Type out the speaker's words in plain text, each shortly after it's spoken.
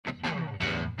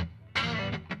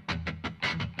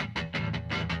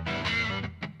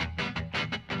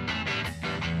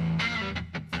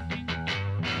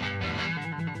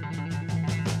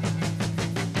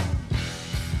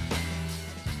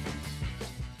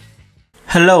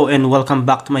Hello and welcome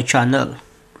back to my channel.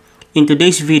 In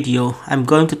today's video, I'm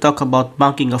going to talk about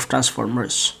bunking of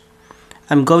transformers.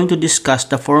 I'm going to discuss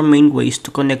the four main ways to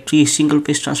connect three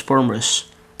single-phase transformers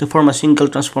to form a single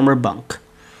transformer bunk,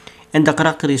 and the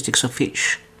characteristics of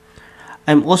each.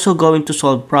 I'm also going to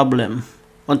solve problem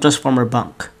on transformer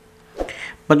bunk.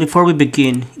 But before we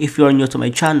begin, if you are new to my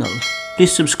channel,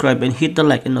 please subscribe and hit the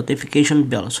like and notification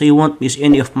bell so you won't miss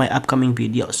any of my upcoming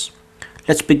videos.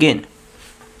 Let's begin.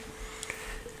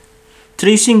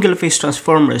 Three single-phase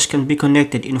transformers can be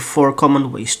connected in four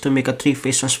common ways to make a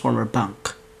three-phase transformer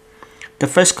bunk. The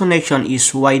first connection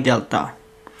is Y delta.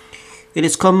 It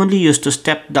is commonly used to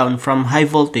step down from high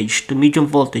voltage to medium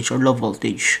voltage or low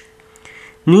voltage.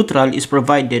 Neutral is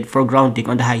provided for grounding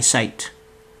on the high side.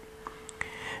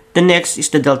 The next is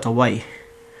the delta Y.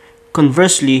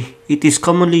 Conversely, it is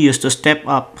commonly used to step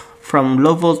up from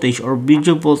low voltage or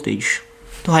medium voltage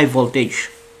to high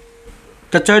voltage.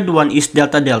 The third one is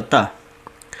delta delta.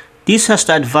 This has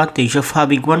the advantage of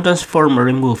having one transformer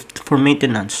removed for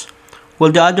maintenance,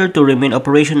 while the other two remain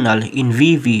operational in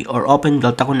VV or open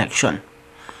delta connection.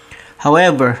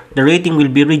 However, the rating will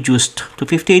be reduced to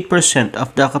 58%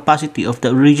 of the capacity of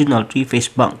the original three-phase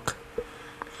bunk.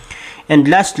 And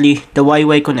lastly, the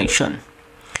YY connection.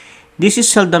 This is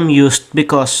seldom used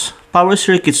because power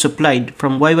circuits supplied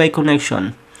from YY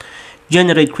connection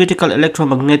generate critical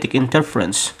electromagnetic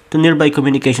interference to nearby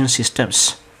communication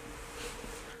systems.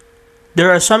 There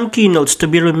are some key notes to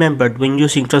be remembered when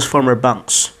using transformer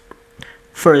bunks.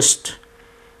 First,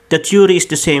 the theory is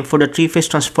the same for the three-phase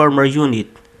transformer unit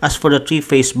as for the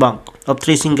three-phase bunk of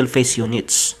three single-phase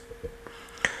units.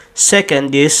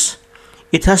 Second is,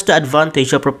 it has the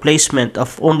advantage of replacement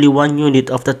of only one unit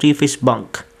of the three-phase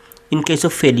bunk in case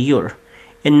of failure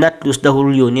and not lose the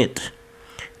whole unit.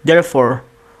 Therefore,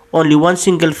 only one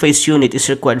single-phase unit is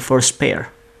required for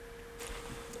spare.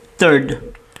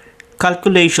 Third,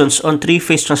 calculations on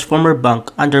three-phase transformer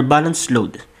bunk under balanced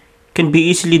load can be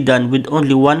easily done with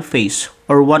only one phase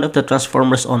or one of the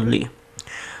transformers only,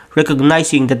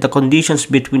 recognizing that the conditions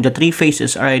between the three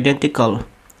phases are identical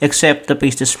except the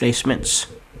phase displacements.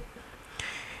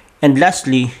 And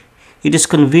lastly, it is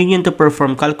convenient to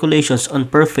perform calculations on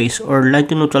per phase or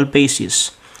line-to-neutral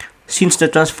basis, since the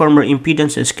transformer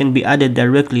impedances can be added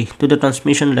directly to the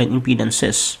transmission line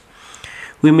impedances.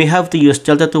 We may have to use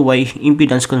delta to Y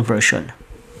impedance conversion.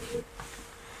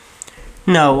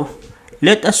 Now,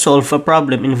 let us solve a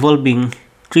problem involving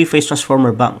three-phase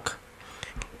transformer bunk.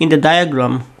 In the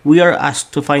diagram, we are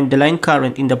asked to find the line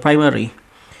current in the primary,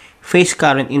 phase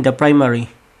current in the primary,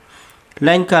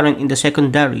 line current in the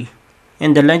secondary,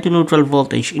 and the line-to-neutral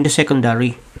voltage in the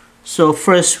secondary. So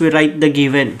first, we write the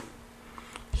given.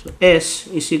 So S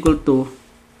is equal to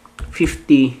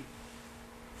 50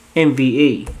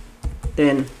 MVA.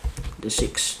 Then the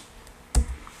 6,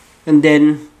 and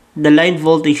then the line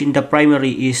voltage in the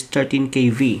primary is 13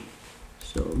 kV.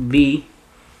 So V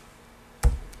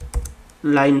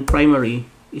line primary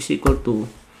is equal to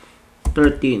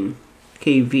 13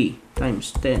 kV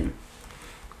times 10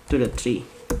 to the 3.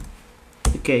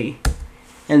 Okay,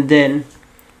 and then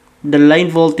the line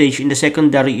voltage in the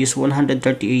secondary is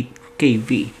 138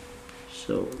 kV.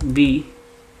 So V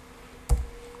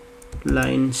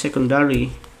line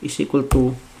secondary is equal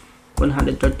to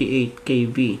 138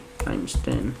 kV times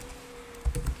 10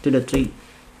 to the 3.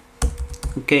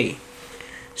 Okay,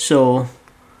 so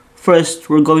first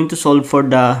we're going to solve for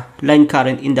the line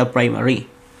current in the primary.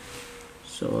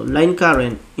 So line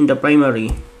current in the primary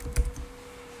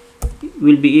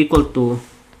will be equal to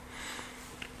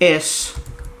S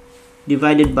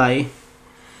divided by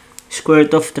square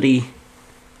root of 3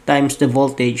 times the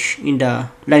voltage in the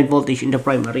line voltage in the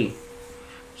primary.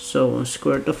 So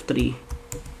square root of 3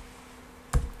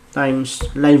 times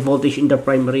line voltage in the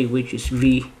primary, which is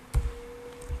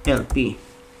VLP.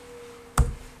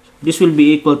 This will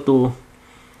be equal to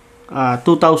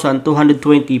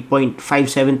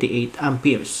 2220.578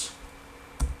 amperes.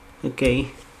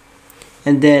 Okay,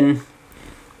 and then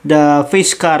the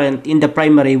phase current in the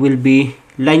primary will be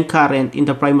line current in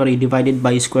the primary divided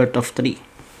by square root of 3.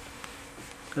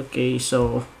 Okay,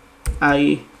 so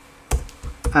I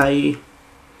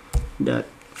that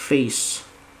phase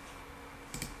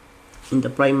in the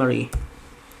primary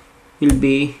will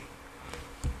be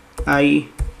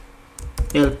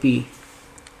ILP,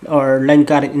 or line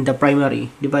current in the primary,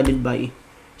 divided by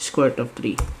square root of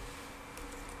 3.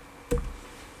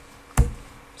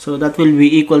 So that will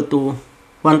be equal to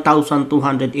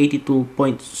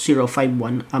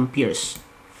 1282.051 amperes.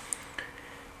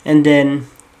 And then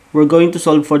we're going to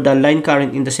solve for the line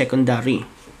current in the secondary.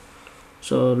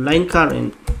 So line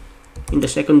current in the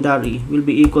secondary will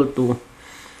be equal to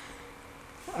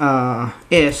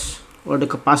S, or the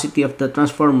capacity of the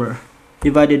transformer,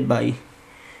 divided by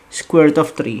square root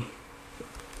of 3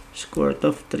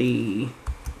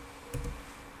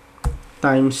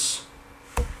 times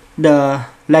the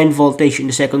line voltage in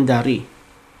the secondary,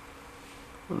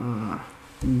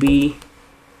 B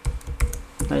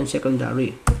times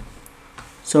secondary.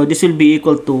 So this will be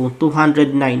equal to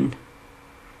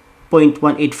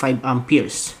 209.185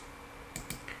 amperes.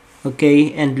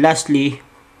 Okay, and lastly,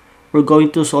 we're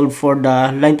going to solve for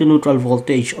the line to neutral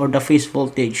voltage, or the phase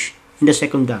voltage in the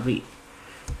secondary.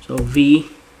 So V,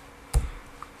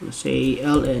 let's say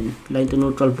Ln, line to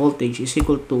neutral voltage, is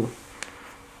equal to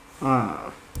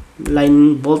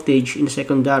line voltage in the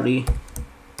secondary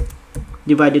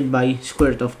divided by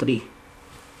square root of 3.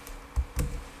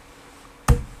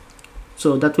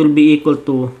 So that will be equal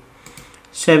to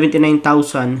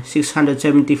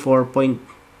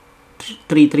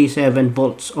 79,674.337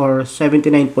 volts, or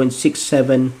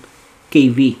 79.67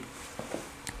 kV.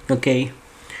 Okay,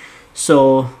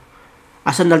 so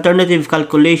as an alternative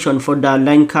calculation for the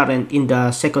line current in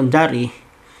the secondary,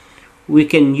 we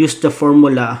can use the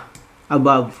formula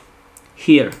above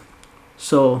here.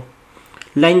 So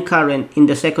line current in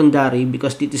the secondary,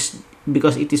 because it is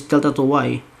delta to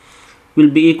Y, will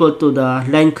be equal to the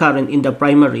line current in the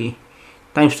primary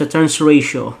times the turns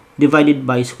ratio divided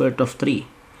by square root of 3.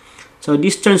 So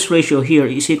this turns ratio here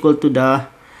is equal to the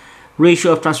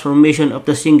ratio of transformation of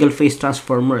the single phase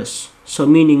transformers. So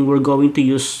meaning we're going to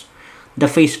use the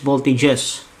phase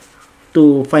voltages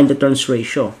to find the turns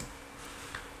ratio.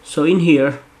 So in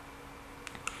here,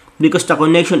 because the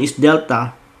connection is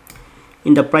delta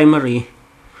in the primary,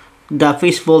 the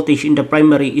phase voltage in the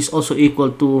primary is also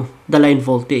equal to the line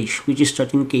voltage, which is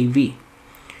 13 kV.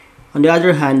 On the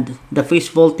other hand, the phase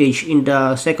voltage in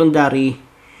the secondary,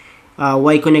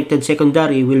 Y connected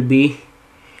secondary, will be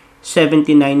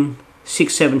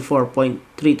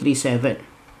 79,674.337.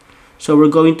 So we're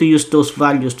going to use those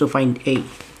values to find A.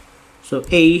 So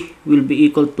A will be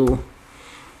equal to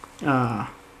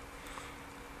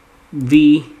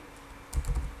V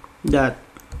dot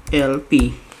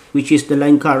LP, which is the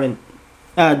line current,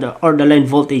 or the line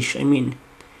voltage, I mean,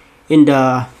 in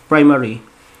the primary,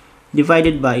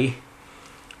 divided by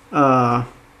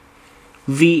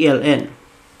VLN.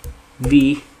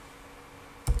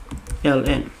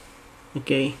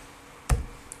 Okay.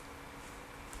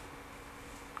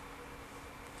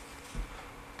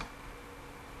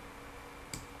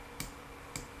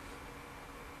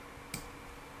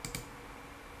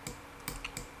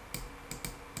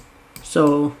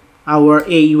 So our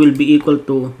A will be equal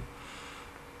to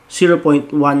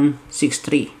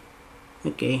 0.163.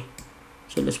 Okay,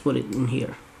 so let's put it in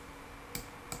here,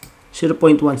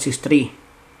 0.163.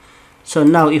 So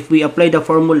now if we apply the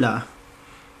formula,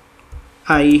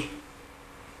 I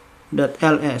dot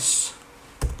LS,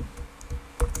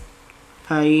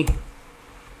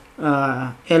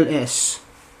 LS,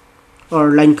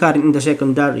 or line current in the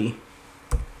secondary,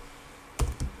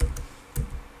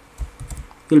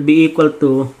 will be equal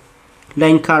to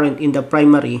line current in the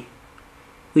primary,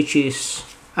 which is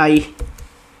I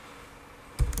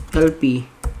LP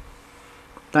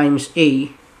times A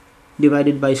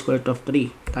divided by square root of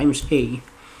 3 times A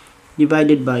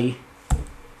divided by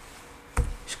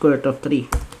square root of 3.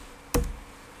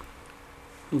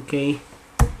 Okay,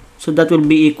 so that will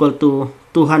be equal to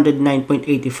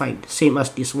 209.85, same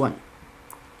as this one.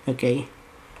 Okay,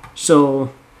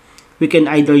 so we can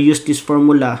either use this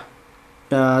formula,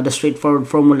 the straightforward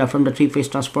formula from the three-phase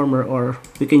transformer, or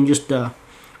we can use the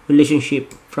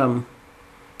relationship from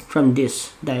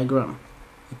this diagram.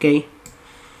 Okay,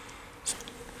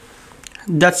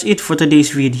 that's it for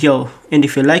today's video, and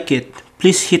if you like it,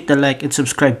 please hit the like and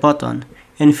subscribe button,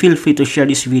 and feel free to share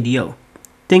this video.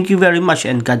 Thank you very much,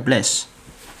 and God bless.